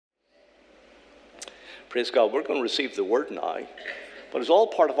Praise God. We're going to receive the word now, but it's all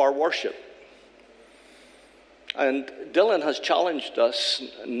part of our worship. And Dylan has challenged us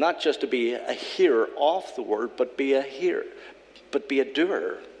not just to be a hearer of the word, but be a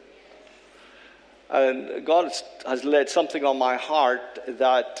doer. And God has laid something on my heart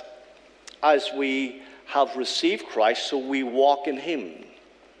that as we have received Christ, so we walk in him.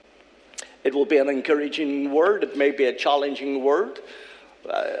 It will be an encouraging word. It may be a challenging word.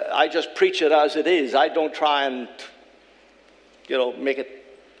 I just preach it as it is. I don't try and, make it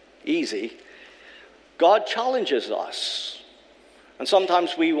easy. God challenges us. And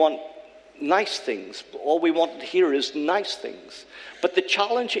sometimes we want nice things. All we want to hear is nice things. But the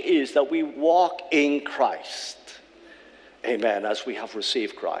challenge is that we walk in Christ. Amen. As we have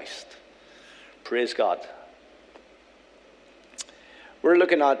received Christ. Praise God. We're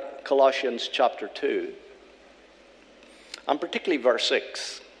looking at Colossians chapter 2. And particularly verse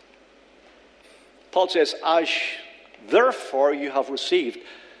 6. Paul says, as therefore you have received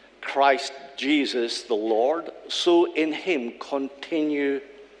Christ Jesus the Lord, so in him continue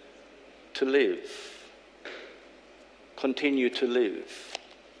to live. Continue to live.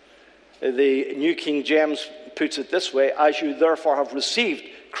 The New King James puts it this way, as you therefore have received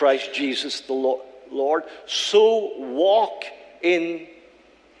Christ Jesus the Lord, so walk in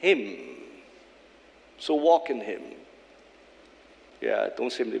him. So walk in him. Yeah, it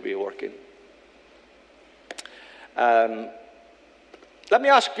don't seem to be working. Let me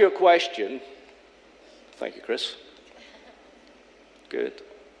ask you a question. Thank you, Chris. Good.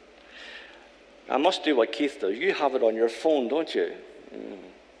 I must do what Keith does. You have it on your phone, don't you?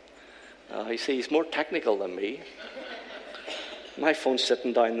 You see, he's more technical than me. My phone's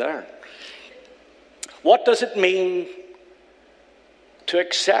sitting down there. What does it mean to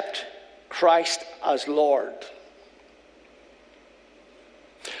accept Christ as Lord?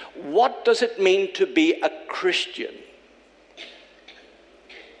 What does it mean to be a Christian?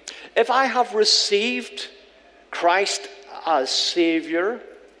 If I have received Christ as Savior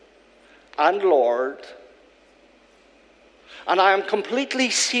and Lord, and I am completely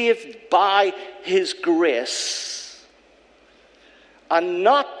saved by his grace, and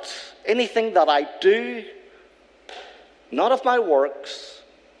not anything that I do, not of my works,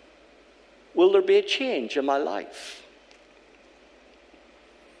 will there be a change in my life?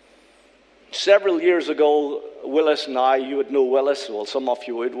 Several years ago, Willis and I, you would know Willis, well, some of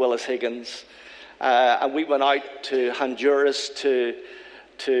you would, Willis Higgins, and we went out to Honduras to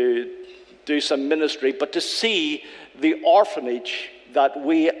do some ministry, but to see the orphanage that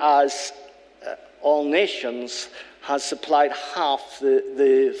we as All Nations has supplied half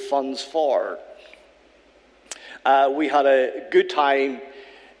the funds for. We had a good time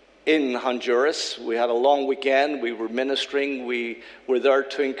in Honduras. We had a long weekend. We were ministering. We were there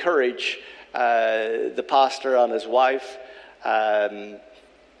to encourage the pastor and his wife, and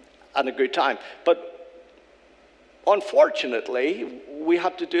a good time. But unfortunately, we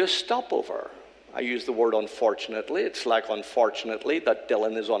had to do a stopover. I use the word unfortunately. It's like unfortunately that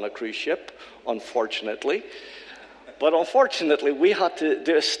Dylan is on a cruise ship, unfortunately. But unfortunately, we had to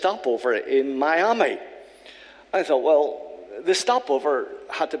do a stopover in Miami. I thought, well, the stopover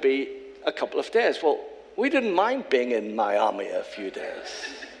had to be a couple of days. Well, we didn't mind being in Miami a few days.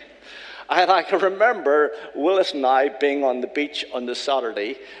 And I can remember Willis and I being on the beach on the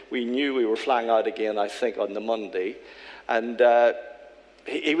Saturday. We knew we were flying out again, I think, on the Monday. And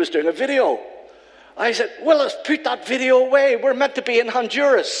he was doing a video. I said, Willis, put that video away. We're meant to be in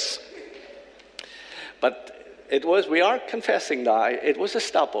Honduras. But we are confessing now, it was a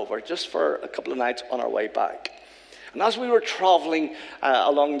stopover just for a couple of nights on our way back. And as we were traveling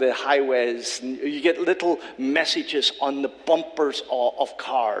along the highways, you get little messages on the bumpers of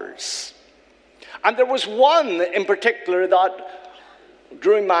cars. And there was one in particular that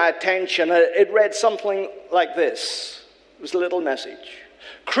drew my attention. It read something like this. It was a little message.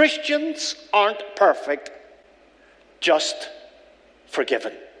 Christians aren't perfect, just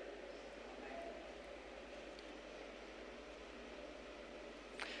forgiven.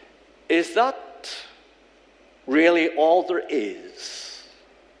 Is that really all there is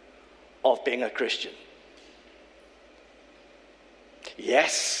of being a Christian?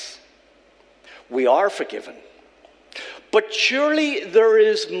 Yes, we are forgiven. But surely there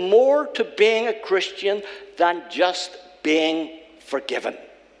is more to being a Christian than just being forgiven.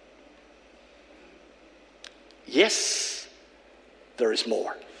 Yes, there is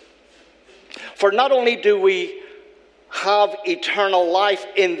more. For not only do we have eternal life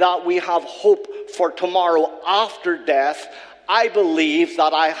in that we have hope for tomorrow after death, I believe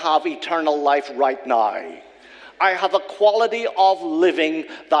that I have eternal life right now. I have a quality of living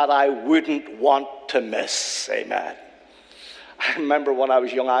that I wouldn't want to miss. Amen. I remember when I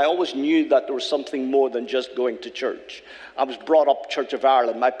was young, I always knew that there was something more than just going to church. I was brought up Church of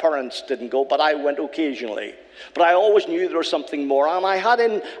Ireland. My parents didn't go, but I went occasionally. But I always knew there was something more. And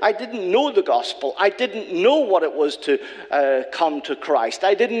I didn't know the gospel. I didn't know what it was to come to Christ.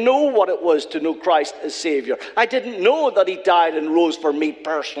 I didn't know what it was to know Christ as Savior. I didn't know that he died and rose for me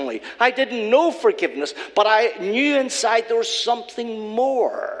personally. I didn't know forgiveness, but I knew inside there was something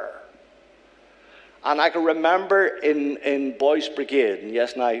more. And I can remember in Boys Brigade, and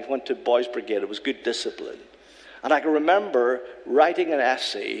yes, and I went to Boys Brigade, it was good discipline. And I can remember writing an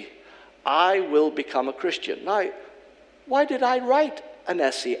essay, I will become a Christian. Now, why did I write an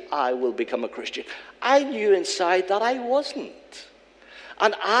essay, I will become a Christian? I knew inside that I wasn't.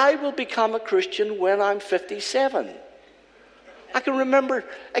 And I will become a Christian when I'm 57. I can remember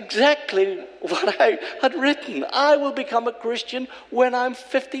exactly what I had written. I will become a Christian when I'm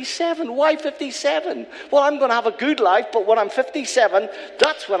 57. Why 57? Well, I'm going to have a good life, but when I'm 57,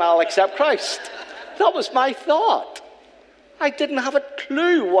 that's when I'll accept Christ. That was my thought. I didn't have a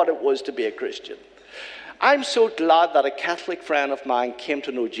clue what it was to be a Christian. I'm so glad that a Catholic friend of mine came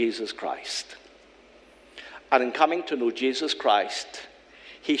to know Jesus Christ. And in coming to know Jesus Christ,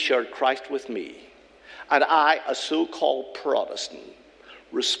 he shared Christ with me. And I, a so-called Protestant,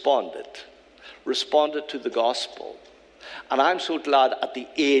 responded to the gospel. And I'm so glad at the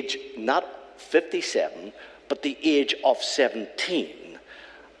age, not 57, but the age of 17,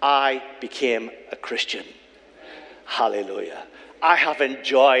 I became a Christian. Hallelujah. I have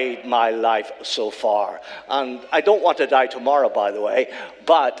enjoyed my life so far. And I don't want to die tomorrow, by the way,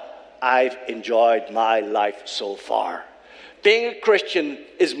 but I've enjoyed my life so far. Being a Christian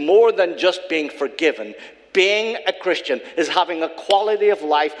is more than just being forgiven. Being a Christian is having a quality of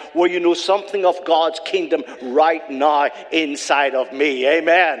life where you know something of God's kingdom right now inside of me.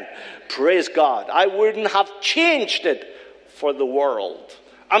 Amen. Praise God. I wouldn't have changed it for the world.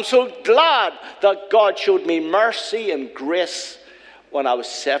 I'm so glad that God showed me mercy and grace when I was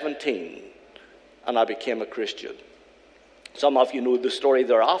 17 and I became a Christian. Some of you know the story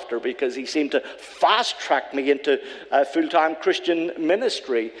thereafter because he seemed to fast-track me into full-time Christian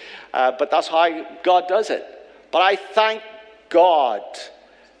ministry. But that's how God does it. But I thank God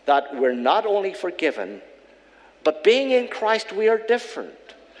that we're not only forgiven, but being in Christ, we are different.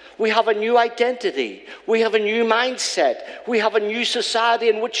 We have a new identity. We have a new mindset. We have a new society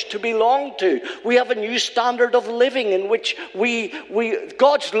in which to belong to. We have a new standard of living in which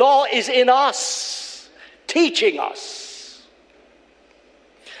God's law is in us, teaching us.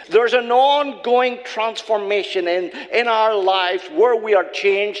 There's an ongoing transformation in our lives where we are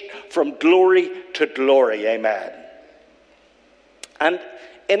changed from glory to glory. Amen. And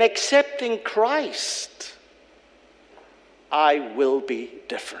in accepting Christ, I will be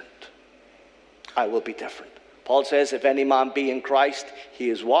different. I will be different. Paul says, if any man be in Christ, he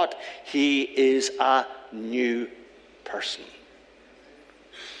is what? He is a new person.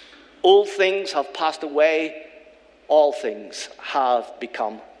 Old things have passed away. All things have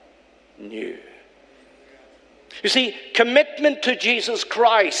become new. You see, commitment to Jesus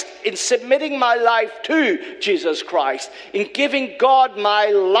Christ, in submitting my life to Jesus Christ, in giving God my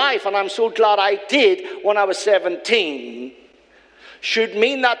life, and I'm so glad I did when I was 17, should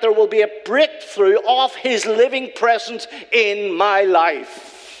mean that there will be a breakthrough of his living presence in my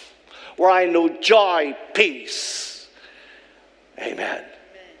life, where I know joy, peace, amen,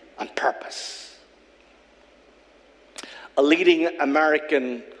 and purpose. A leading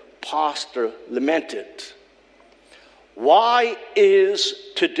American pastor lamented, why is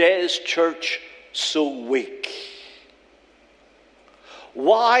today's church so weak?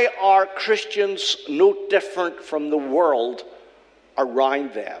 Why are Christians no different from the world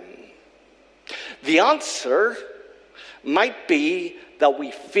around them? The answer might be that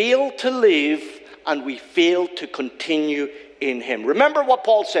we fail to live and we fail to continue in him. Remember what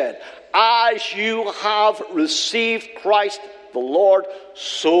Paul said, as you have received Christ the Lord,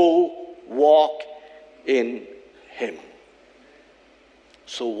 so walk in him.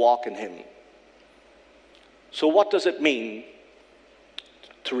 So walk in him. So what does it mean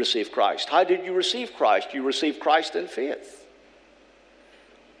to receive Christ? How did you receive Christ? You received Christ in faith.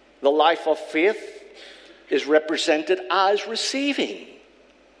 The life of faith is represented as receiving.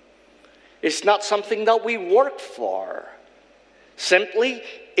 It's not something that we work for. Simply,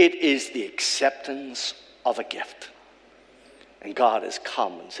 it is the acceptance of a gift. And God has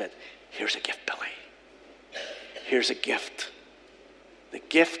come and said, here's a gift, Billy. Here's a gift. The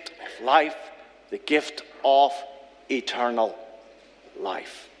gift of life, the gift of eternal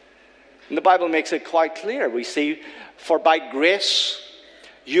life. And the Bible makes it quite clear. We see, for by grace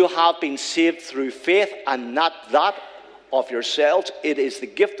You have been saved through faith, and not that of yourselves. It is the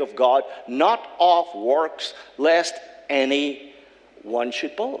gift of God, not of works, lest any one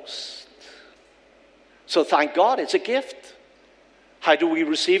should boast. So thank God, it's a gift. How do we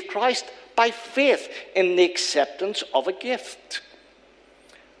receive Christ? By faith in the acceptance of a gift.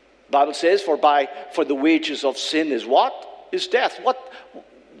 The Bible says, for the wages of sin is what? Is death.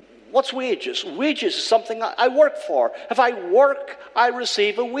 What's wages? Wages is something I work for. If I work, I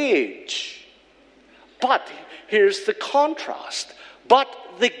receive a wage. But here's the contrast. But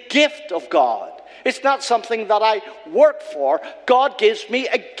the gift of God. It's not something that I work for. God gives me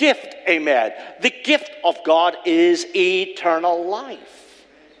a gift. Amen. The gift of God is eternal life.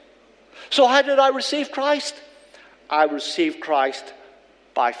 So how did I receive Christ? I received Christ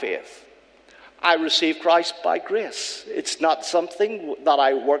by faith. I received Christ by grace. It's not something that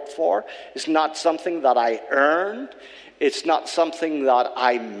I worked for. It's not something that I earned. It's not something that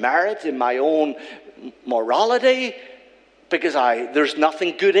I merit in my own morality, because there's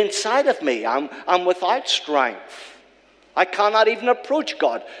nothing good inside of me. I'm without strength. I cannot even approach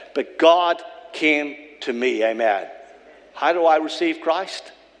God. But God came to me. Amen. How do I receive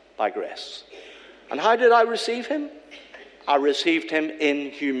Christ? By grace. And how did I receive him? I received him in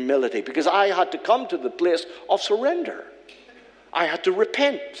humility, because I had to come to the place of surrender. I had to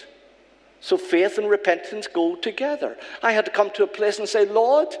repent. So faith and repentance go together. I had to come to a place and say,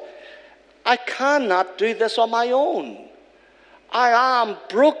 Lord, I cannot do this on my own. I am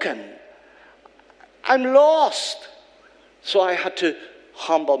broken. I'm lost. So I had to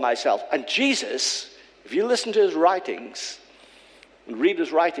humble myself. And Jesus, if you listen to his writings and read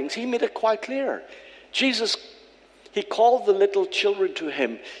his writings, he made it quite clear. Jesus, he called the little children to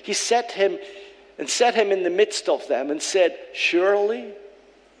him. He set him in the midst of them and said, surely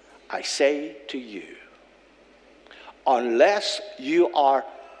I say to you, unless you are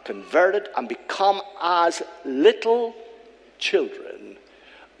converted and become as little children,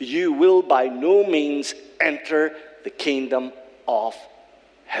 you will by no means enter the kingdom of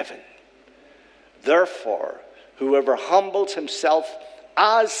heaven. Therefore, whoever humbles himself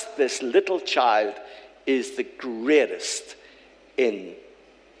as this little child is the greatest in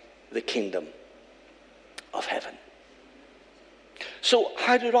the kingdom of heaven. So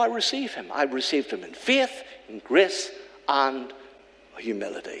how did I receive him? I received him in faith, in grace, and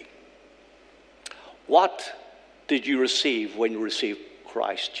humility. What did you receive when you received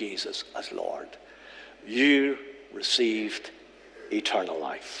Christ Jesus as Lord? You received eternal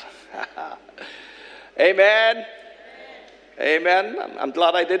life. Amen. Amen. I'm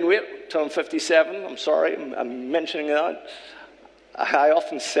glad I didn't wait till I'm 57. I'm sorry. I'm mentioning that. I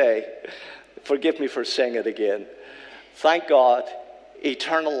often say, forgive me for saying it again, thank God,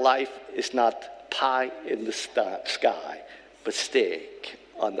 eternal life is not pie in the sky, but steak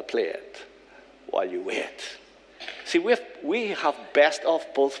on the plate while you wait. See, we have best of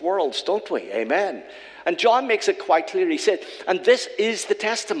both worlds, don't we? Amen. And John makes it quite clear. He said, and this is the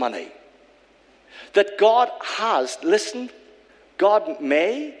testimony that God has, listen, God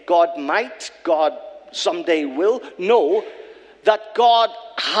may, God might, God someday will know that God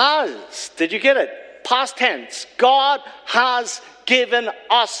has, did you get it? Past tense, God has given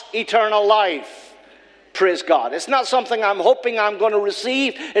us eternal life. Praise God. It's not something I'm hoping I'm going to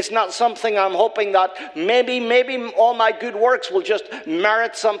receive. It's not something I'm hoping that maybe all my good works will just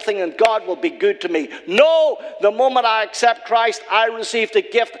merit something and God will be good to me. No, the moment I accept Christ, I received a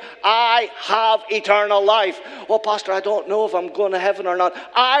gift. I have eternal life. Well, Pastor, I don't know if I'm going to heaven or not.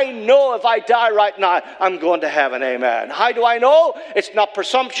 I know if I die right now, I'm going to heaven. Amen. How do I know? It's not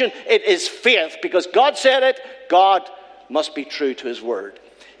presumption. It is faith, because God said it. God must be true to his word.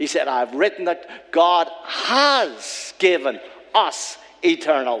 He said, I've written that God has given us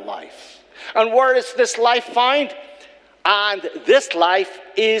eternal life. And where is this life found? And this life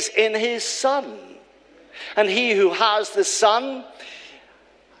is in his Son. And he who has the Son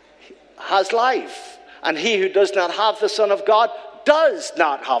has life. And he who does not have the Son of God does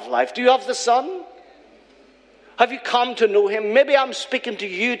not have life. Do you have the Son? Have you come to know him? Maybe I'm speaking to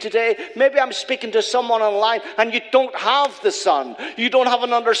you today. Maybe I'm speaking to someone online and you don't have the Son. You don't have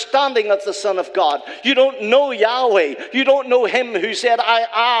an understanding of the Son of God. You don't know Yahweh. You don't know him who said, I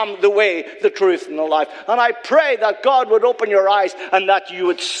am the way, the truth, and the life. And I pray that God would open your eyes and that you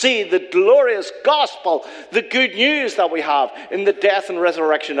would see the glorious gospel, the good news that we have in the death and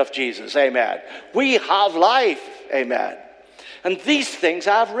resurrection of Jesus. Amen. We have life. Amen. And these things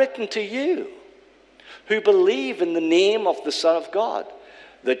I have written to you, who believe in the name of the Son of God,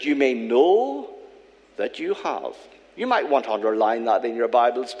 that you may know that you have. You might want to underline that in your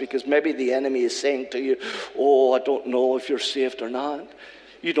Bibles, because maybe the enemy is saying to you, oh, I don't know if you're saved or not.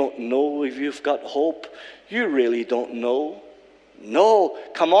 You don't know if you've got hope. You really don't know. No.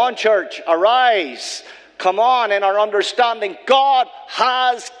 Come on, church, arise. Come on, in our understanding, God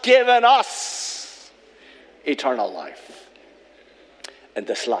has given us eternal life. And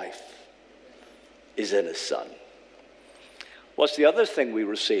this life is in his Son. What's the other thing we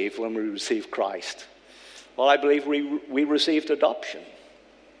receive when we receive Christ? Well, I believe we received adoption.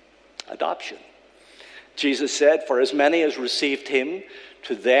 Adoption. Jesus said, for as many as received him,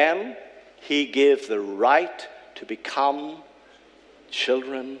 to them he gave the right to become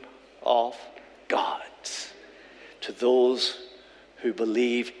children of God. To those who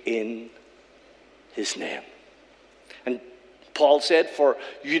believe in his name. And Paul said, for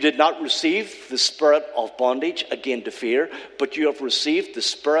you did not receive the spirit of bondage again to fear, but you have received the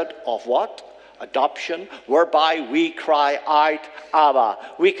spirit of what? Adoption, whereby we cry out, Abba.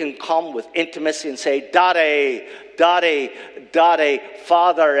 We can come with intimacy and say, Daddy, Daddy, Daddy,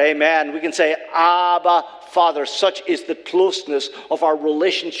 Father, amen. We can say, Abba, Father. Such is the closeness of our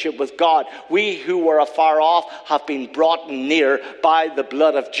relationship with God. We who were afar off have been brought near by the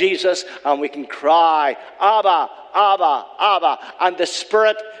blood of Jesus, and we can cry, Abba, Abba, Abba. And the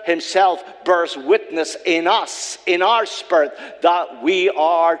Spirit himself bears witness in us, in our spirit, that we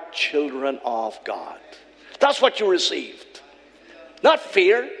are children of God. That's what you received. Not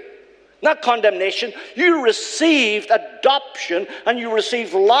fear, not condemnation. You received adoption, and you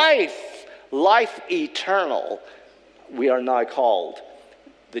received life. Life eternal. We are now called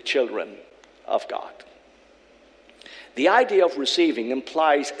the children of God. The idea of receiving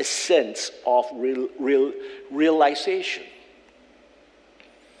implies a sense of realization.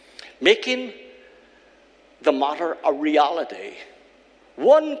 Making the matter a reality.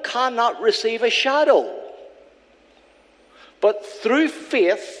 One cannot receive a shadow. But through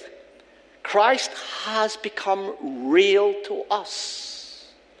faith, Christ has become real to us.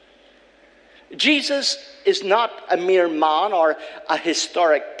 Jesus is not a mere man or a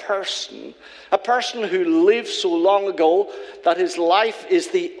historic person, a person who lived so long ago that his life is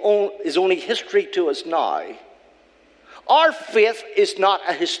only history to us now. Our faith is not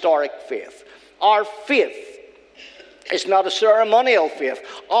a historic faith. Our faith is not a ceremonial faith.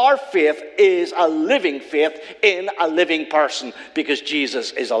 Our faith is a living faith in a living person, because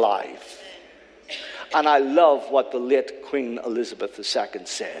Jesus is alive. And I love what the late Queen Elizabeth II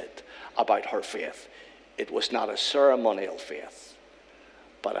said about her faith. It was not a ceremonial faith,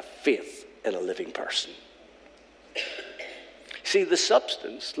 but a faith in a living person. See, the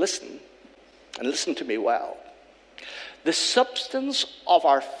substance, listen to me well. The substance of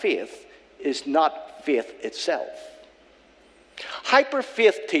our faith is not faith itself.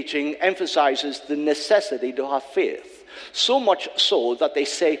 Hyper-faith teaching emphasizes the necessity to have faith, so much so that they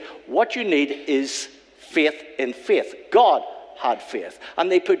say what you need is faith in faith. God had faith.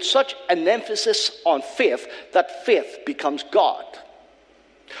 And they put such an emphasis on faith that faith becomes God.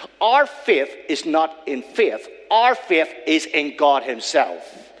 Our faith is not in faith. Our faith is in God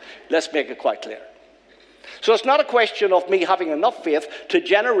himself. Let's make it quite clear. So it's not a question of me having enough faith to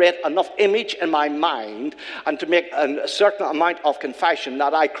generate enough image in my mind and to make a certain amount of confession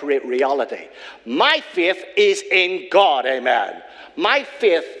that I create reality. My faith is in God, amen. My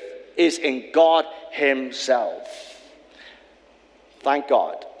faith is in God himself. Thank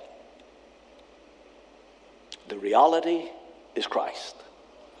God. The reality is Christ.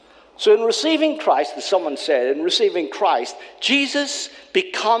 So in receiving Christ, as someone said, in receiving Christ, Jesus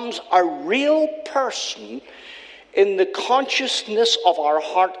becomes a real person in the consciousness of our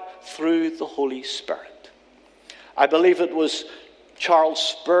heart through the Holy Spirit. I believe it was Charles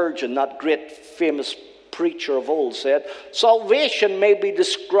Spurgeon, that great famous preacher of old, said, salvation may be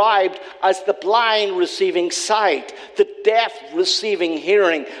described as the blind receiving sight, the deaf receiving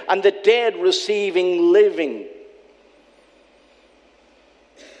hearing, and the dead receiving living.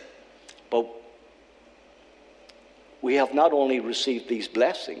 But we have not only received these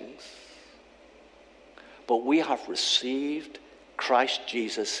blessings, but we have received Christ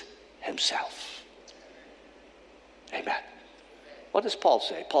Jesus himself. Amen. What does Paul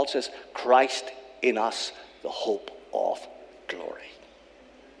say? Paul says, Christ in us, the hope of glory.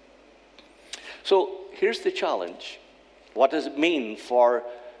 So here's the challenge. What does it mean for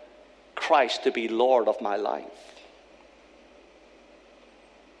Christ to be Lord of my life?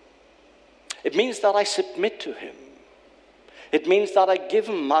 It means that I submit to him. It means that I give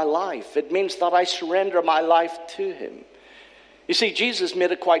him my life. It means that I surrender my life to him. You see, Jesus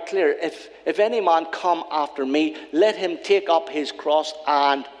made it quite clear. If any man come after me, let him take up his cross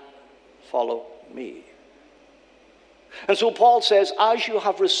and follow me. And so Paul says, as you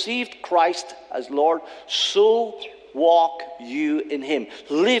have received Christ as Lord, so walk you in him.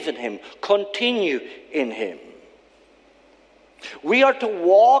 Live in him. Continue in him. We are to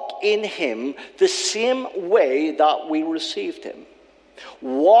walk in him the same way that we received him.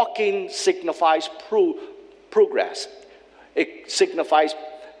 Walking signifies progress. It signifies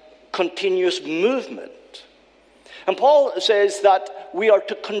continuous movement. And Paul says that we are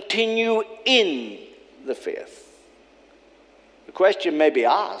to continue in the faith. The question may be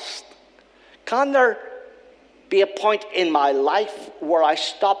asked, can there be a point in my life where I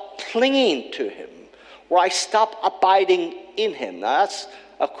stop clinging to him, where I stop abiding in him? Now, that's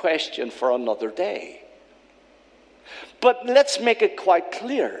a question for another day. But let's make it quite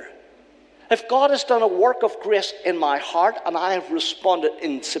clear. If God has done a work of grace in my heart and I have responded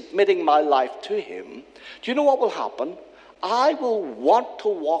in submitting my life to him, do you know what will happen? I will want to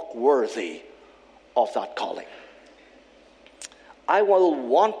walk worthy of that calling. I will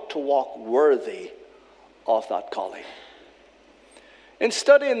want to walk worthy of that calling. In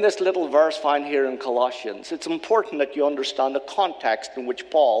studying this little verse found here in Colossians, it's important that you understand the context in which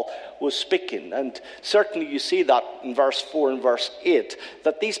Paul was speaking. And certainly you see that in verse 4 and verse 8,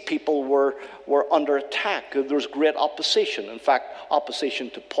 that these people were under attack. There was great opposition. In fact, opposition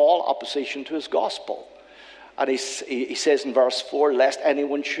to Paul, opposition to his gospel. And he says in verse 4, lest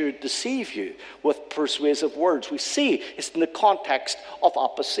anyone should deceive you with persuasive words. We see it's in the context of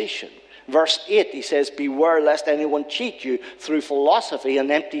opposition. Verse 8, he says, beware lest anyone cheat you through philosophy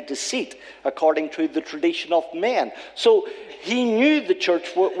and empty deceit, according to the tradition of men. So he knew the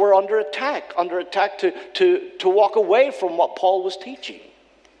church were under attack to walk away from what Paul was teaching.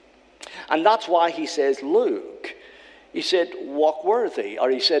 And that's why he says, Luke, he said, walk worthy, or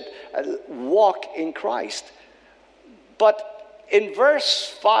he said, walk in Christ. But in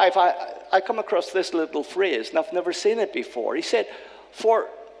verse 5, I come across this little phrase, and I've never seen it before. He said, for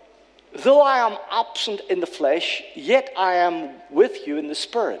though I am absent in the flesh, yet I am with you in the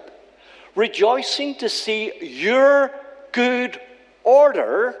spirit, rejoicing to see your good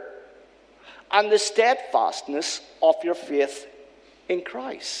order and the steadfastness of your faith in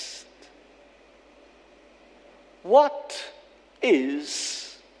Christ. What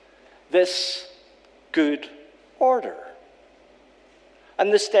is this good order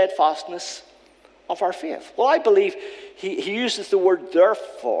and the steadfastness of our faith? Well, I believe he uses the word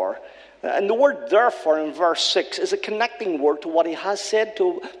therefore. And the word therefore in verse 6 is a connecting word to what he has said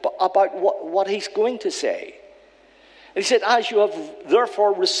about what he's going to say. And he said, as you have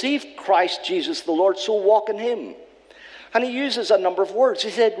therefore received Christ Jesus the Lord, so walk in him. And he uses a number of words. He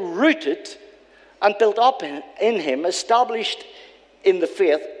said, rooted and built up in him, established in the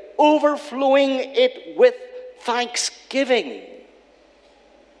faith, overflowing it with thanksgiving.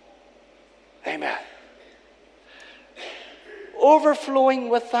 Amen. Overflowing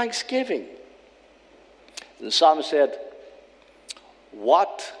with thanksgiving. The psalmist said,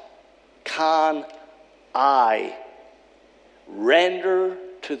 what can I render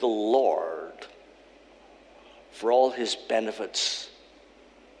to the Lord for all his benefits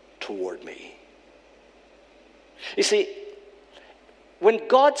toward me? You see, when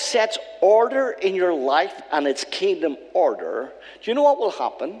God sets order in your life and it's kingdom order, do you know what will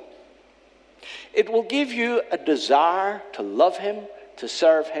happen? It will give you a desire to love him, to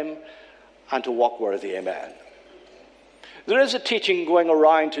serve him, and to walk worthy. Amen. There is a teaching going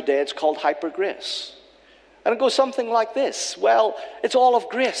around today. It's called hyper grace. And it goes something like this. Well, it's all of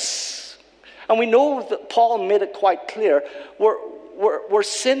grace. And we know that Paul made it quite clear. Where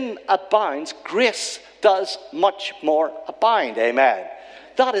sin abounds, grace does much more abound. Amen.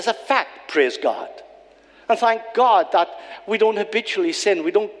 That is a fact, praise God. And thank God that we don't habitually sin.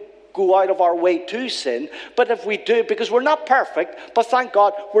 We don't go out of our way to sin, but if we do, because we're not perfect, but thank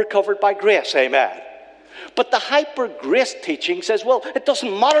God we're covered by grace, amen. But the hyper grace teaching says, well, it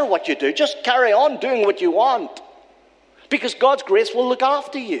doesn't matter what you do, just carry on doing what you want, because God's grace will look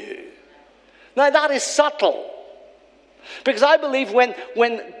after you. Now that is subtle, because I believe when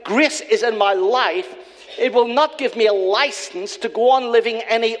grace is in my life, it will not give me a license to go on living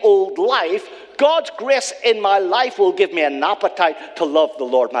any old life. God's grace in my life will give me an appetite to love the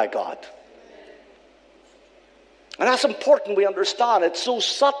Lord my God. And that's important we understand. It's so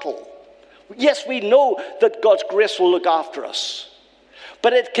subtle. Yes, we know that God's grace will look after us.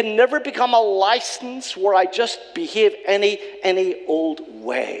 But it can never become a license where I just behave any old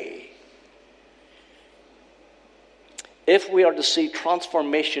way. If we are to see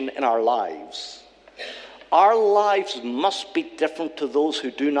transformation in our lives must be different to those who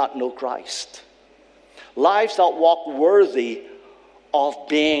do not know Christ. Lives that walk worthy of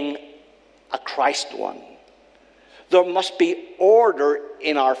being a Christ one. There must be order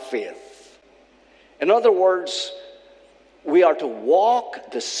in our faith. In other words, We are to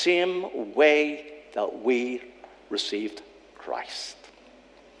walk the same way that we received Christ.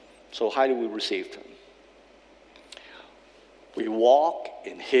 So how do we receive him? We walk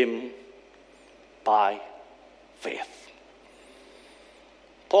in him by faith.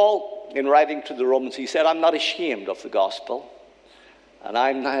 Paul, in writing to the Romans, he said, I'm not ashamed of the gospel. And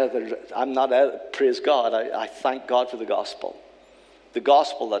praise God, I thank God for the gospel. The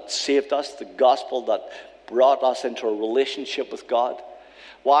gospel that saved us, the gospel that brought us into a relationship with God.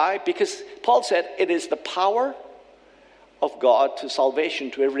 Why? Because Paul said it is the power of God to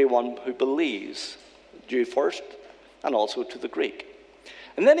salvation to everyone who believes, Jew first, and also to the Greek.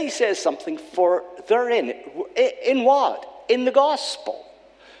 And then he says something, for therein, in what? In the gospel.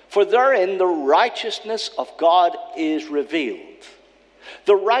 For therein the righteousness of God is revealed.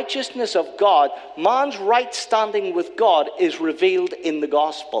 The righteousness of God, man's right standing with God, is revealed in the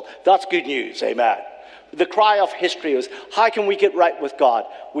gospel. That's good news, amen. The cry of history is, how can we get right with God?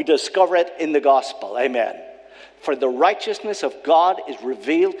 We discover it in the gospel, amen. For the righteousness of God is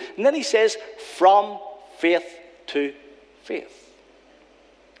revealed. And then he says, from faith to faith.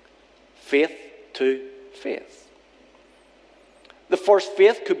 Faith to faith. The first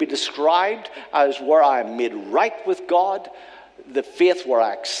faith could be described as where I am made right with God. The faith where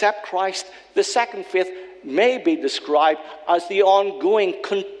I accept Christ. The second faith may be described as the ongoing,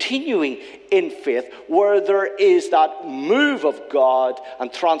 continuing in faith, where there is that move of God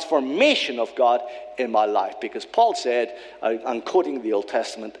and transformation of God in my life. Because Paul said, I'm quoting the Old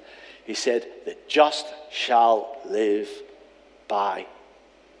Testament, he said, the just shall live by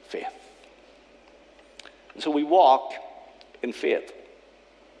faith. And so we walk in faith.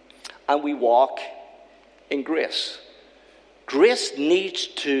 And we walk in grace. Grace needs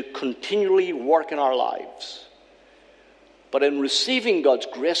to continually work in our lives. But in receiving God's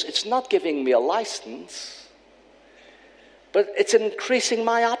grace, it's not giving me a license, but it's increasing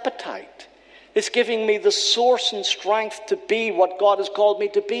my appetite. It's giving me the source and strength to be what God has called me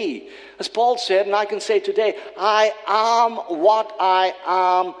to be. As Paul said, and I can say today, I am what I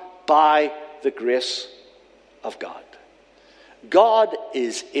am by the grace of God. God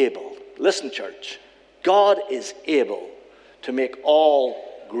is able, listen church, God is able to make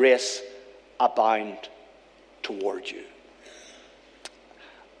all grace abound toward you.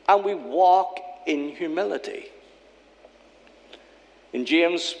 And we walk in humility. In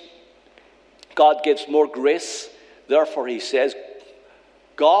James, God gives more grace. Therefore, he says,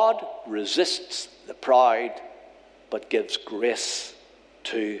 God resists the proud, but gives grace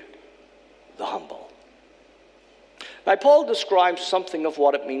to the humble. Now, Paul describes something of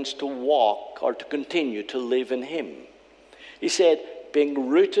what it means to walk or to continue to live in him. He said, being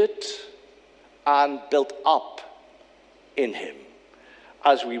rooted and built up in him.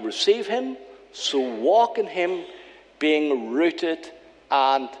 As we receive him, so walk in him, being rooted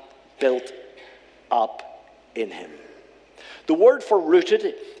and built up in him. The word for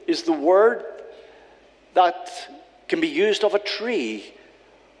rooted is the word that can be used of a tree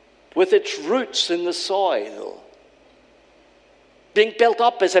with its roots in the soil. Being built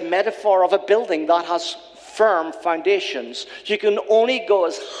up is a metaphor of a building that has firm foundations. You can only go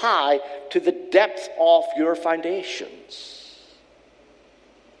as high to the depth of your foundations.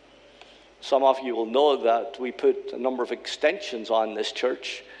 Some of you will know that we put a number of extensions on this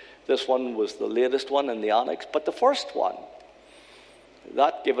church. This one was the latest one in the annex, but the first one,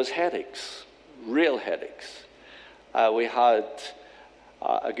 that gave us headaches, real headaches. We had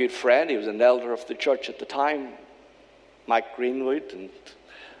a good friend, he was an elder of the church at the time, Mike Greenwood,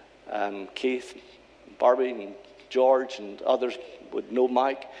 and Keith, Barbie and George and others would know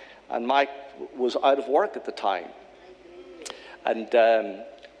Mike. And Mike was out of work at the time. And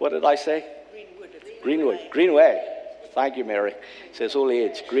what did I say? Greenway. Thank you, Mary. It says old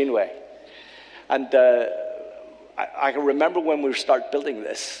age, Greenway. And I can remember when we started building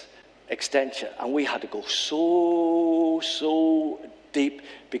this extension, and we had to go so deep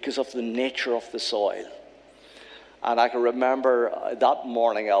because of the nature of the soil. And I can remember that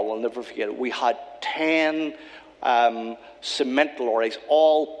morning, I will never forget it, we had 10 cement lorries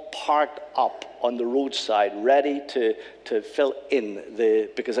all parked up on the roadside, ready to fill in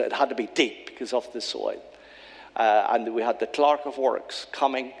because it had to be deep because of the soil. And we had the clerk of works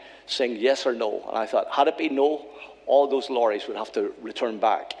coming, saying yes or no. And I thought, had it been no, all those lorries would have to return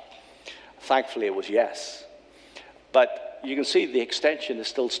back. Thankfully, it was yes. But you can see the extension is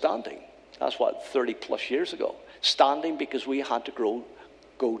still standing. That's 30 plus years ago. Standing because we had to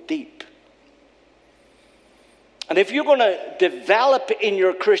go deep. And if you're going to develop in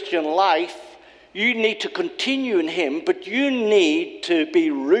your Christian life, you need to continue in him, but you need to be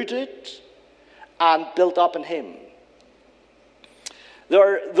rooted and built up in him. There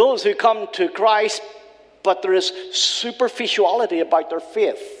are those who come to Christ, but there is superficiality about their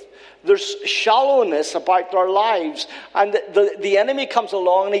faith. There's shallowness about their lives. And the enemy comes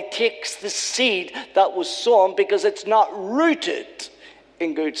along and he takes the seed that was sown because it's not rooted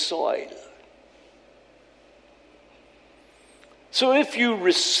in good soil. So if you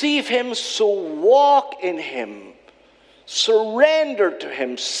receive him, so walk in him. Surrender to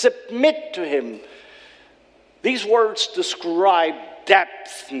him. Submit to him. These words describe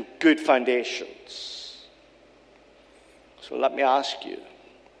depth and good foundations. So let me ask you,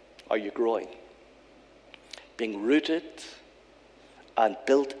 are you growing? Being rooted and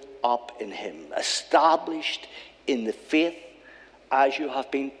built up in him, established in the faith as you have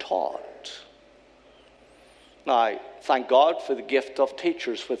been taught. Now, thank God for the gift of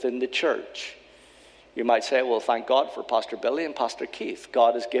teachers within the church. You might say, well, thank God for Pastor Billy and Pastor Keith.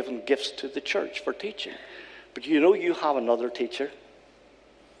 God has given gifts to the church for teaching. But you know you have another teacher.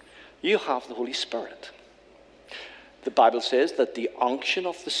 You have the Holy Spirit. The Bible says that the unction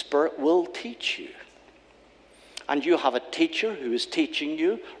of the Spirit will teach you. And you have a teacher who is teaching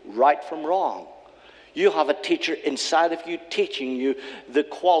you right from wrong. You have a teacher inside of you teaching you the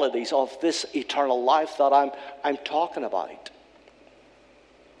qualities of this eternal life that I'm talking about.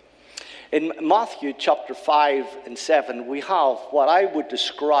 In Matthew chapter 5 and 7, we have what I would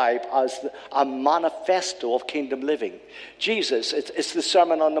describe as a manifesto of kingdom living. Jesus, it's the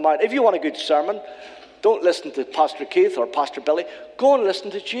Sermon on the Mount. If you want a good sermon, don't listen to Pastor Keith or Pastor Billy. Go and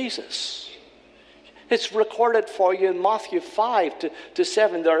listen to Jesus. It's recorded for you in Matthew 5 to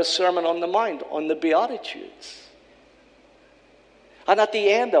 7. There's a Sermon on the Mount on the Beatitudes. And at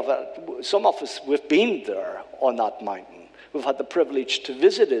the end of it, some of us, we've been there on that mountain. We've had the privilege to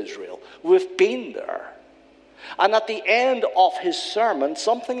visit Israel. We've been there. And at the end of his sermon,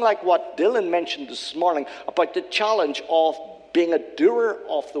 something like what Dylan mentioned this morning about the challenge of being a doer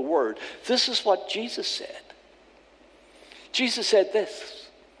of the word. This is what Jesus said. Jesus said this: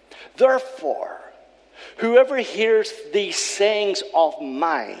 therefore, whoever hears these sayings of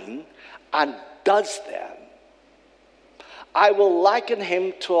mine and does them, I will liken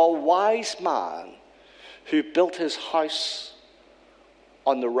him to a wise man who built his house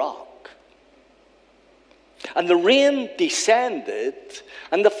on the rock. And the rain descended,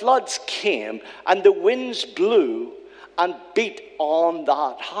 and the floods came, and the winds blew and beat on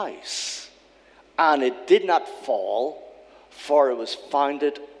that house. And it did not fall, for it was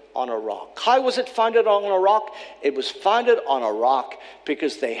founded on a rock. How was it founded on a rock? It was founded on a rock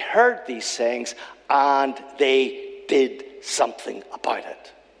because they heard these things and they did something about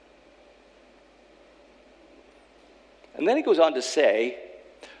it. And then he goes on to say,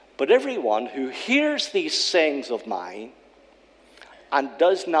 but everyone who hears these sayings of mine and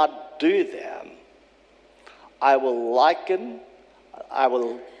does not do them,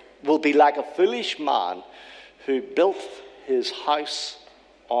 will be like a foolish man who built his house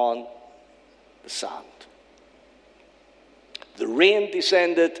on the sand. The rain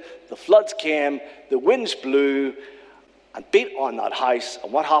descended, the floods came, the winds blew and beat on that house.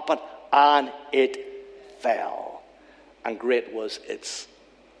 And what happened? And it fell. And great was its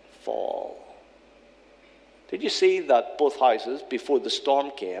fall. Did you see that both houses, before the storm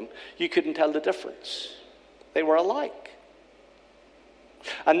came, you couldn't tell the difference? They were alike.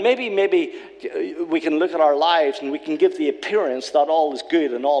 And maybe we can look at our lives and we can give the appearance that all is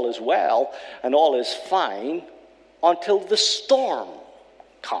good and all is well and all is fine until the storm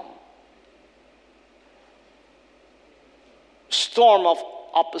comes. Storm of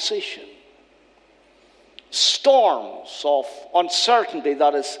opposition. Storms of uncertainty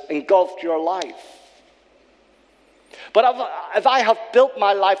that has engulfed your life. But if I have built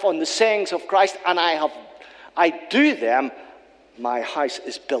my life on the sayings of Christ and I do them, my house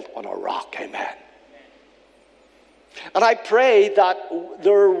is built on a rock. Amen. And I pray that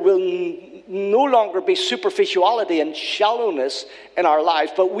there will no longer be superficiality and shallowness in our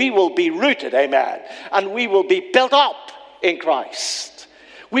lives, but we will be rooted, amen, and we will be built up in Christ.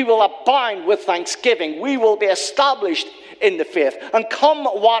 We will abound with thanksgiving. We will be established in the faith. And come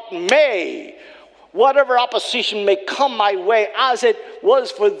what may, whatever opposition may come my way, as it was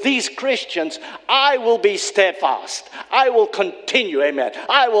for these Christians, I will be steadfast. I will continue, amen.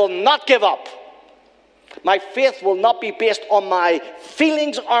 I will not give up. My faith will not be based on my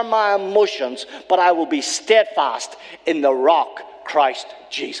feelings or my emotions, but I will be steadfast in the rock, Christ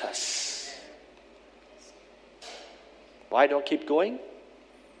Jesus. Why do I keep going?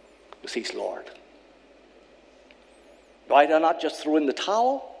 Because he's Lord. Why do I not just throw in the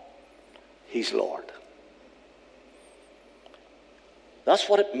towel? He's Lord. That's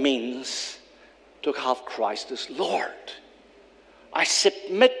what it means to have Christ as Lord. I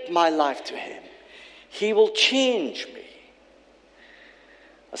submit my life to him, he will change me.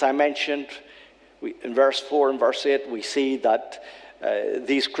 As I mentioned, in verse 4 and verse 8, we see that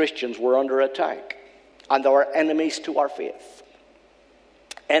these Christians were under attack. And they were enemies to our faith.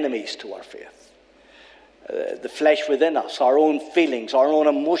 Enemies to our faith. The flesh within us, our own feelings, our own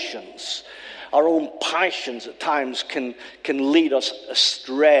emotions, our own passions at times can lead us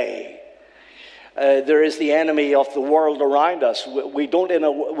astray. There is the enemy of the world around us. We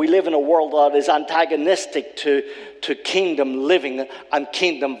live in a world that is antagonistic to kingdom living and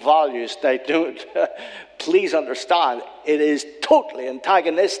kingdom values. They don't. Please understand, it is totally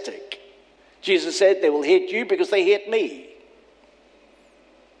antagonistic. Jesus said they will hate you because they hate me.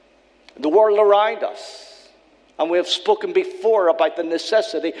 The world around us. And we have spoken before about the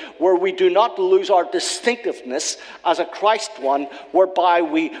necessity where we do not lose our distinctiveness as a Christ one, whereby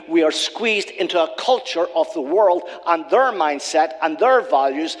we are squeezed into a culture of the world and their mindset and their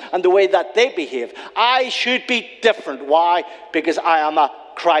values and the way that they behave. I should be different. Why? Because I am a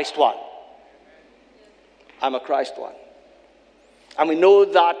Christ one. I'm a Christ one. And we know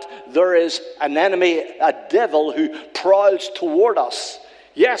that there is an enemy, a devil, who prowls toward us.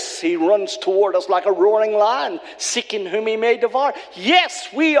 Yes, he runs toward us like a roaring lion, seeking whom he may devour. Yes,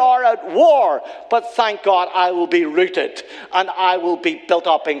 we are at war, but thank God I will be rooted, and I will be built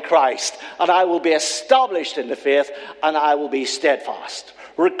up in Christ, and I will be established in the faith, and I will be steadfast.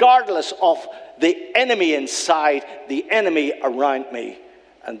 Regardless of the enemy inside, the enemy around me,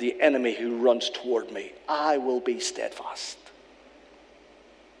 and the enemy who runs toward me, I will be steadfast.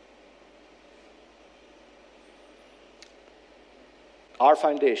 Our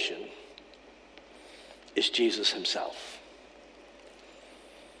foundation is Jesus himself.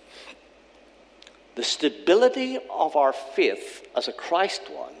 The stability of our faith as a Christ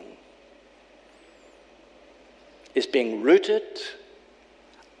one is being rooted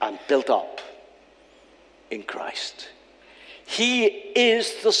and built up in Christ. He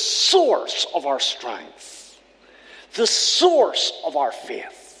is the source of our strength, the source of our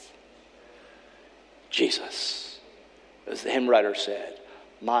faith. Jesus. As the hymn writer said,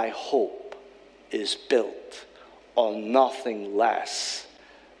 my hope is built on nothing less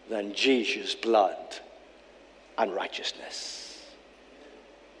than Jesus' blood and righteousness.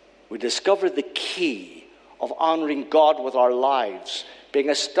 We discover the key of honoring God with our lives, being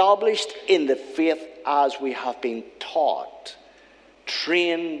established in the faith as we have been taught,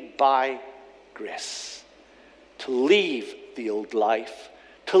 trained by grace, to leave the old life,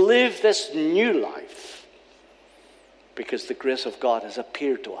 to live this new life. Because the grace of God has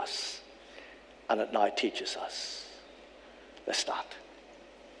appeared to us, and it now teaches us. Let's stand.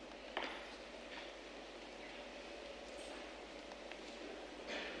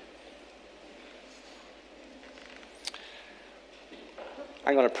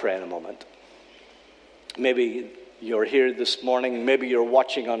 I'm going to pray in a moment. Maybe you're here this morning, maybe you're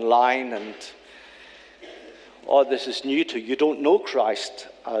watching online, and this is new to you. You don't know Christ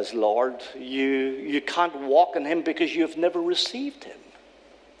as Lord. You can't walk in him because you've never received him.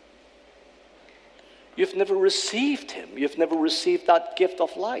 You've never received him. You've never received that gift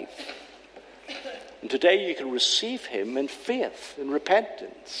of life. And today you can receive him in faith, in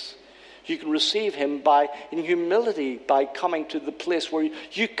repentance. You can receive him in humility by coming to the place where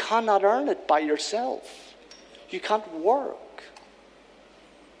you cannot earn it by yourself. You can't work.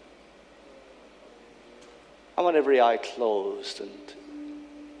 I want every eye closed and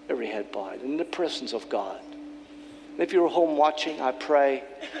every head bowed in the presence of God. And if you're home watching, I pray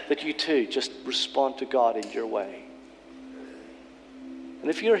that you too just respond to God in your way. And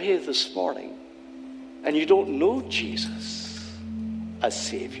if you're here this morning and you don't know Jesus as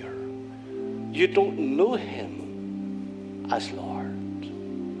Savior, you don't know him as Lord,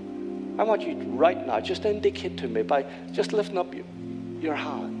 I want you right now just indicate to me by just lifting up your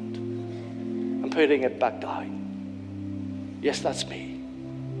hand and putting it back down. Yes, that's me.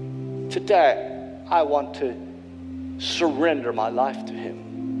 Today, I want to surrender my life to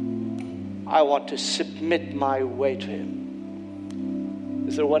him. I want to submit my way to him.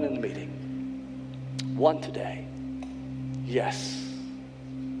 Is there one in the meeting? One today? Yes.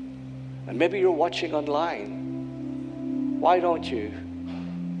 And maybe you're watching online. Why don't you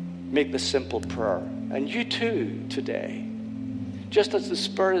make the simple prayer? And you too today. Just as the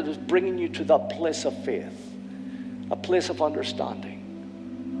Spirit is bringing you to that place of faith, a place of understanding,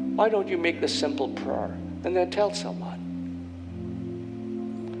 why don't you make the simple prayer and then tell someone,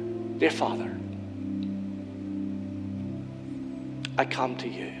 dear Father, I come to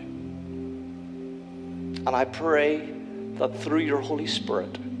you, and I pray that through your Holy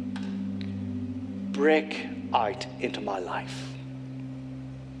Spirit, break out into my life.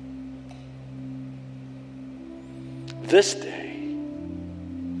 this day,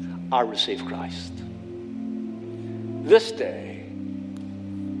 I receive Christ. This day,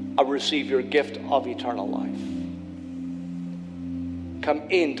 I receive your gift of eternal life. Come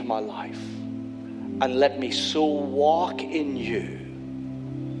into my life and let me so walk in you.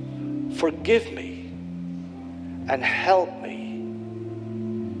 Forgive me and help me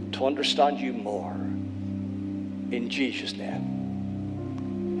to understand you more. In Jesus'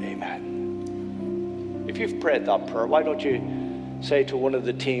 name, amen. If you've prayed that prayer, why don't you say to one of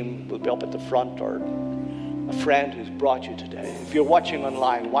the team, we'll be up at the front, or a friend who's brought you today. If you're watching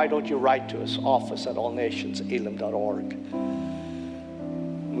online, why don't you write to us, office@allnationselim.org.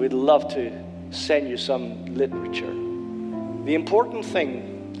 We'd love to send you some literature. The important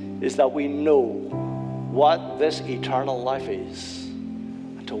thing is that we know what this eternal life is,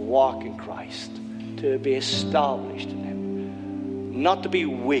 and to walk in Christ, to be established in Him. Not to be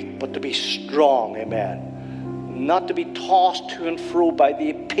weak, but to be strong, amen. Not to be tossed to and fro by the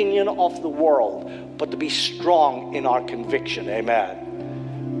opinion of the world, but to be strong in our conviction,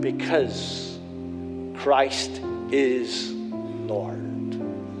 amen. Because Christ is Lord.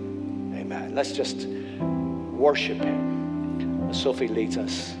 Amen. Let's just worship Him as Sophie leads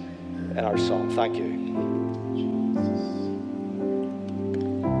us in our song. Thank you.